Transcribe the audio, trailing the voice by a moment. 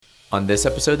On this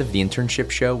episode of the Internship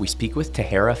Show, we speak with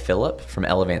Tahirah Phillip from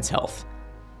Elevance Health.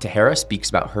 Tahirah speaks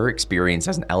about her experience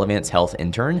as an Elevance Health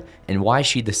intern and why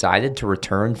she decided to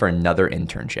return for another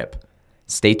internship.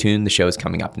 Stay tuned, the show is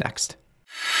coming up next.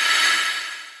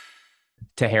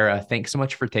 Tahirah, thanks so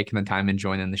much for taking the time and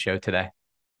joining the show today.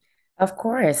 Of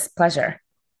course, pleasure.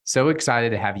 So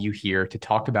excited to have you here to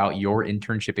talk about your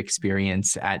internship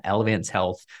experience at Elevance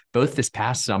Health, both this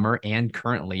past summer and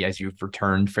currently as you've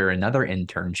returned for another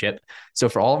internship. So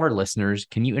for all of our listeners,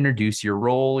 can you introduce your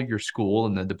role, your school,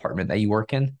 and the department that you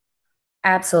work in?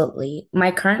 Absolutely.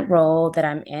 My current role that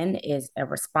I'm in is a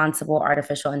responsible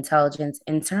artificial intelligence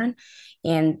intern,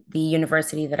 and the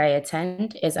university that I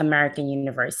attend is American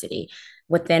University.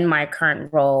 Within my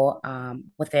current role,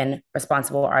 within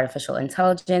responsible artificial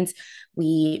intelligence,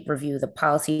 we review the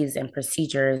policies and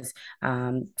procedures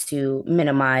to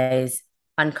minimize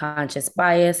unconscious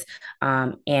bias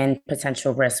and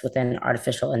potential risks within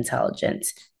artificial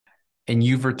intelligence. And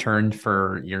you've returned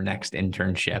for your next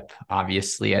internship,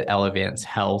 obviously at Elevance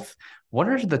Health. What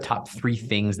are the top three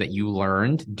things that you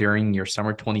learned during your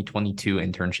summer 2022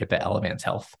 internship at Elevance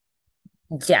Health?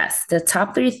 Yes, the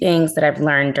top three things that I've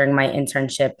learned during my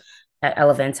internship at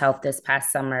Elevance Health this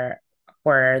past summer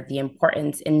were the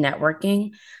importance in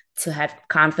networking, to have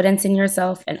confidence in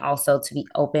yourself, and also to be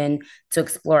open to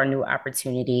explore new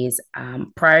opportunities.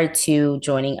 Prior to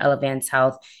joining Elevance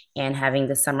Health and having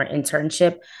the summer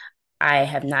internship, I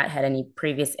have not had any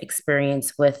previous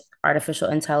experience with artificial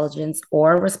intelligence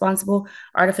or responsible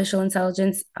artificial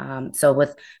intelligence. So,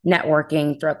 with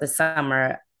networking throughout the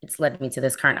summer, it's led me to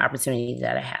this current opportunity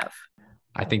that I have.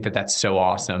 I think that that's so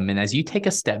awesome. And as you take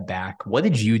a step back, what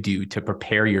did you do to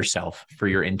prepare yourself for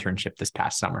your internship this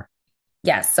past summer?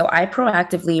 Yes, so I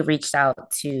proactively reached out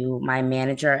to my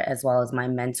manager as well as my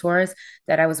mentors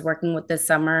that I was working with this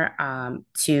summer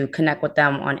to connect with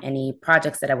them on any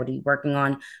projects that I would be working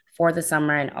on for the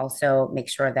summer, and also make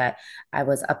sure that I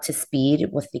was up to speed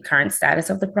with the current status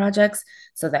of the projects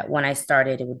so that when I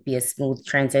started, it would be a smooth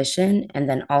transition. And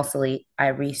then also, I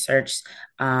researched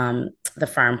the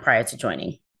firm prior to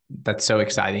joining. That's so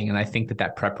exciting. And I think that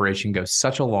that preparation goes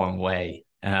such a long way.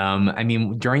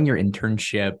 During your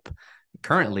internship,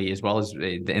 currently, as well as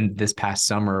in this past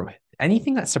summer,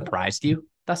 anything that surprised you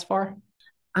thus far?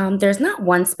 There's not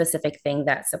one specific thing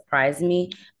that surprised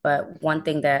me, but one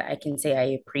thing that I can say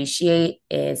I appreciate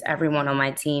is everyone on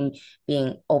my team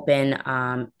being open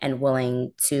and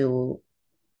willing to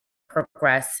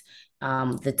progress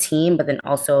the team, but then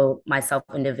also myself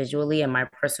individually and my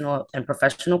personal and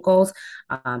professional goals.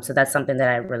 So that's something that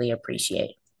I really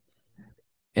appreciate.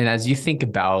 And as you think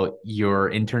about your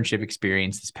internship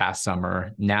experience this past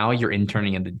summer, now you're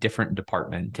interning in a different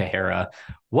department, Tahirah.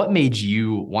 What made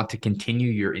you want to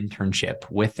continue your internship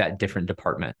with that different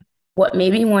department? What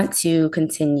made me want to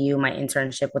continue my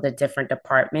internship with a different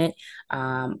department,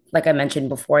 like I mentioned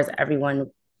before, is everyone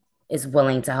is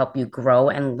willing to help you grow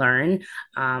and learn.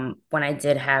 When I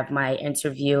did have my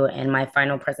interview and my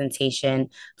final presentation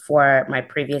for my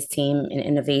previous team in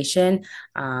innovation,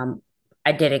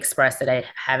 I did express that I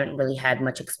haven't really had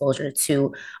much exposure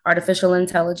to artificial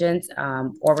intelligence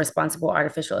or responsible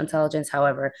artificial intelligence.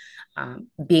 However,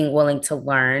 being willing to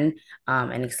learn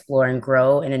and explore and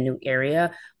grow in a new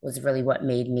area was really what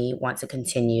made me want to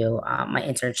continue my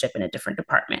internship in a different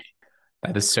department.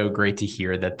 That is so great to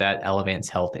hear that that Elevance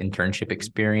Health internship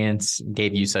experience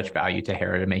gave you such value,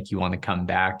 Tahirah, to make you want to come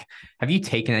back. Have you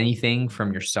taken anything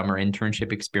from your summer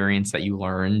internship experience that you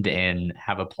learned and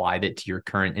have applied it to your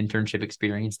current internship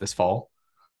experience this fall?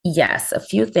 Yes, a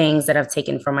few things that I've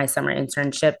taken from my summer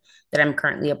internship that I'm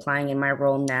currently applying in my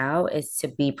role now is to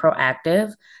be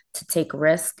proactive, to take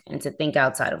risk, and to think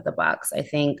outside of the box. I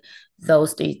think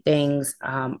those three things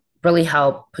really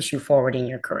help push you forward in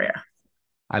your career.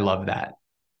 I love that.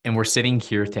 And we're sitting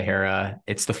here, Tahirah.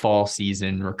 It's the fall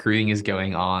season, recruiting is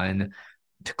going on.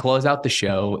 To close out the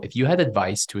show, if you had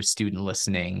advice to a student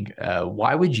listening,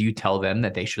 why would you tell them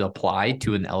that they should apply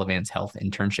to an Elevance Health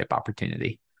internship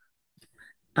opportunity?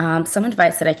 Some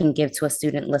advice that I can give to a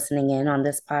student listening in on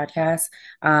this podcast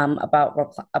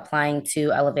about applying to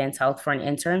Elevance Health for an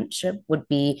internship would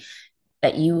be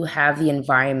that you have the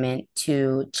environment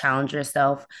to challenge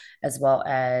yourself as well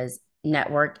as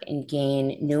network and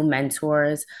gain new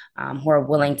mentors who are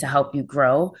willing to help you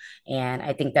grow. And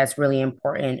I think that's really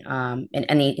important in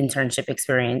any internship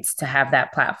experience to have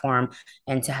that platform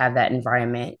and to have that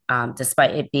environment.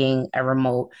 Despite it being a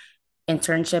remote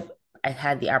internship, I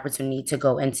had the opportunity to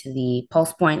go into the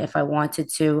Pulse Point if I wanted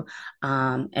to,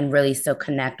 and really still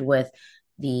connect with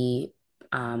the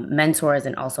mentors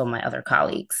and also my other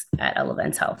colleagues at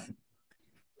Elevance Health.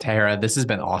 Tahirah, this has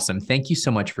been awesome. Thank you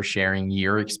so much for sharing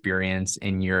your experience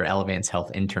in your Elevance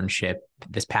Health internship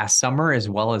this past summer as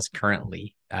well as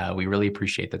currently. We really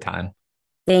appreciate the time.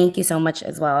 Thank you so much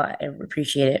as well. I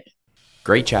appreciate it.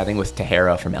 Great chatting with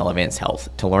Tahirah from Elevance Health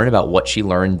to learn about what she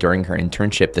learned during her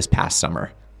internship this past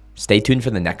summer. Stay tuned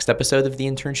for the next episode of the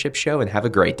Internship Show and have a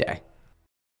great day.